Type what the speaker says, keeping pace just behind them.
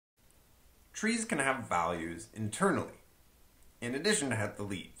trees can have values internally, in addition to have the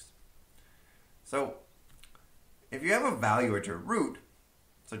leaves. So, if you have a value at your root,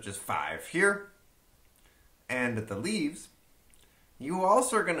 such as 5 here, and at the leaves, you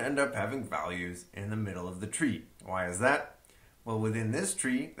also are going to end up having values in the middle of the tree. Why is that? Well, within this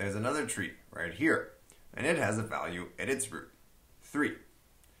tree, there's another tree right here, and it has a value at its root, 3.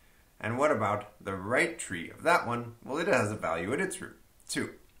 And what about the right tree of that one? Well, it has a value at its root,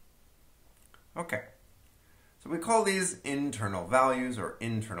 2. Okay, so we call these internal values or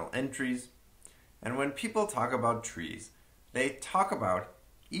internal entries. And when people talk about trees, they talk about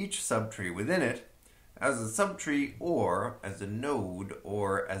each subtree within it as a subtree or as a node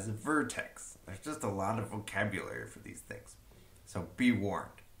or as a vertex. There's just a lot of vocabulary for these things. So be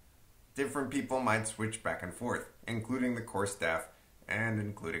warned. Different people might switch back and forth, including the course staff and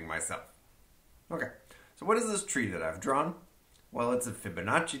including myself. Okay, so what is this tree that I've drawn? Well, it's a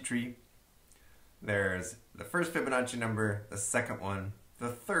Fibonacci tree. There's the first Fibonacci number, the second one, the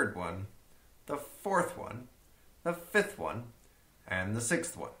third one, the fourth one, the fifth one, and the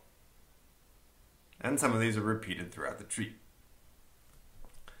sixth one. And some of these are repeated throughout the tree.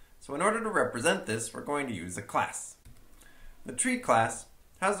 So in order to represent this, we're going to use a class. The tree class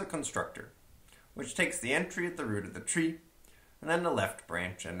has a constructor, which takes the entry at the root of the tree, and then the left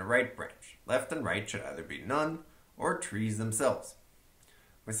branch and the right branch. Left and right should either be none or trees themselves.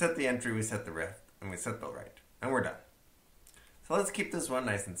 We set the entry, we set the left, and we set the right, and we're done. So let's keep this one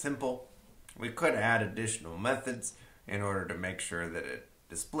nice and simple. We could add additional methods in order to make sure that it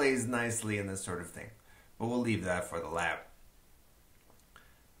displays nicely and this sort of thing, but we'll leave that for the lab.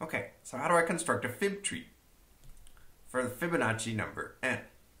 Okay, so how do I construct a fib tree for the Fibonacci number n?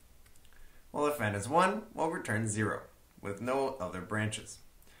 Well, if n is 1, we'll return 0 with no other branches.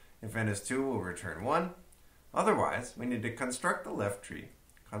 If n is 2, we'll return 1. Otherwise, we need to construct the left tree,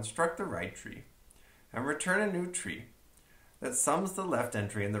 construct the right tree, and return a new tree that sums the left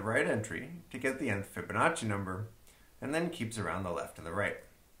entry and the right entry to get the nth Fibonacci number, and then keeps around the left and the right.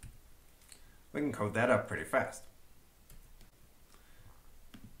 We can code that up pretty fast.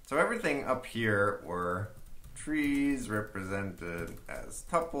 So everything up here were trees represented as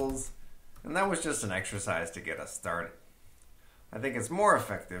tuples, and that was just an exercise to get us started. I think it's more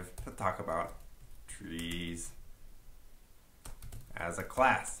effective to talk about trees as a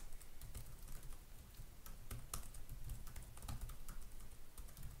class.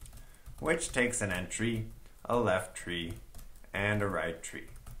 Which takes an entry, a left tree, and a right tree.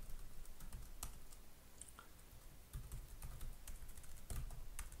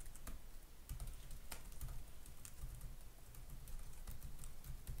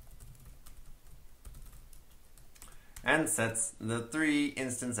 And sets the 3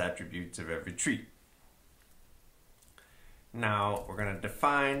 instance attributes of every tree. Now we're going to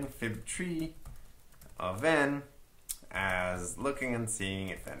define fib tree of n as looking and seeing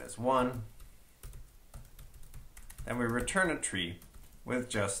if n is 1. Then we return a tree with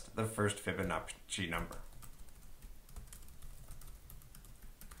just the first Fibonacci number.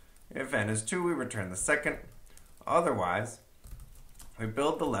 If n is 2, we return the second. Otherwise, we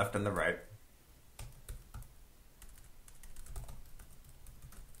build the left and the right.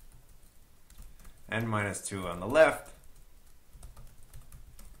 N minus 2 on the left,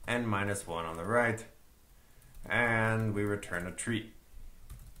 n minus 1 on the right, and we return a tree.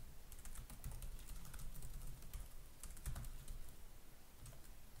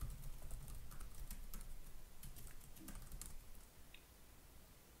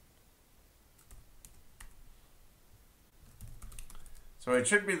 So it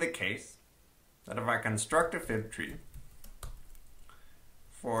should be the case that if I construct a fib tree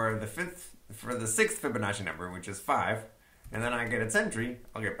for the sixth Fibonacci number, which is 5, and then I get its entry,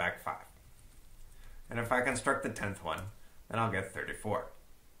 I'll get back 5. And if I construct the 10th one, then I'll get 34.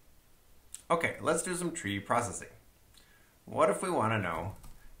 Okay, let's do some tree processing. What if we want to know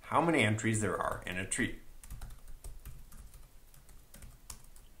how many entries there are in a tree?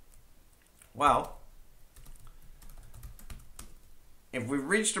 Well, if we've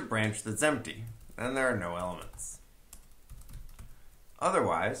reached a branch that's empty, then there are no elements.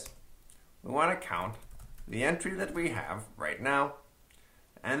 Otherwise, we want to count the entry that we have right now,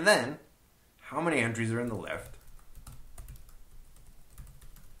 and then how many entries are in the left,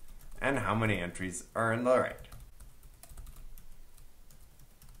 and how many entries are in the right.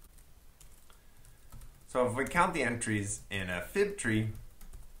 So if we count the entries in a fib tree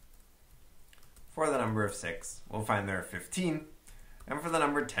for the number of 6, we'll find there are 15, and for the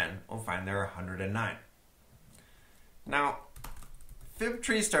number 10, we'll find there are 109. Now, fib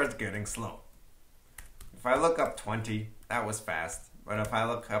tree starts getting slow. If I look up 20, that was fast, but if I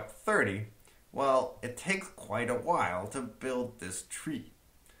look up 30, Well, it takes quite a while to build this tree.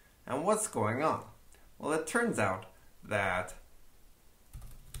 And what's going on? Well, it turns out that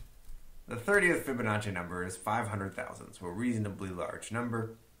the 30th Fibonacci number is 500,000, so a reasonably large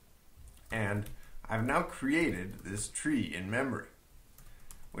number. And I've now created this tree in memory,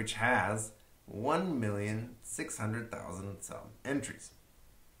 which has 1,600,000 some entries.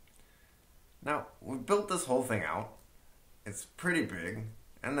 Now, we've built this whole thing out. It's pretty big,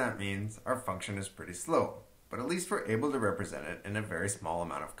 and that means our function is pretty slow, but at least we're able to represent it in a very small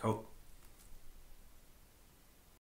amount of code.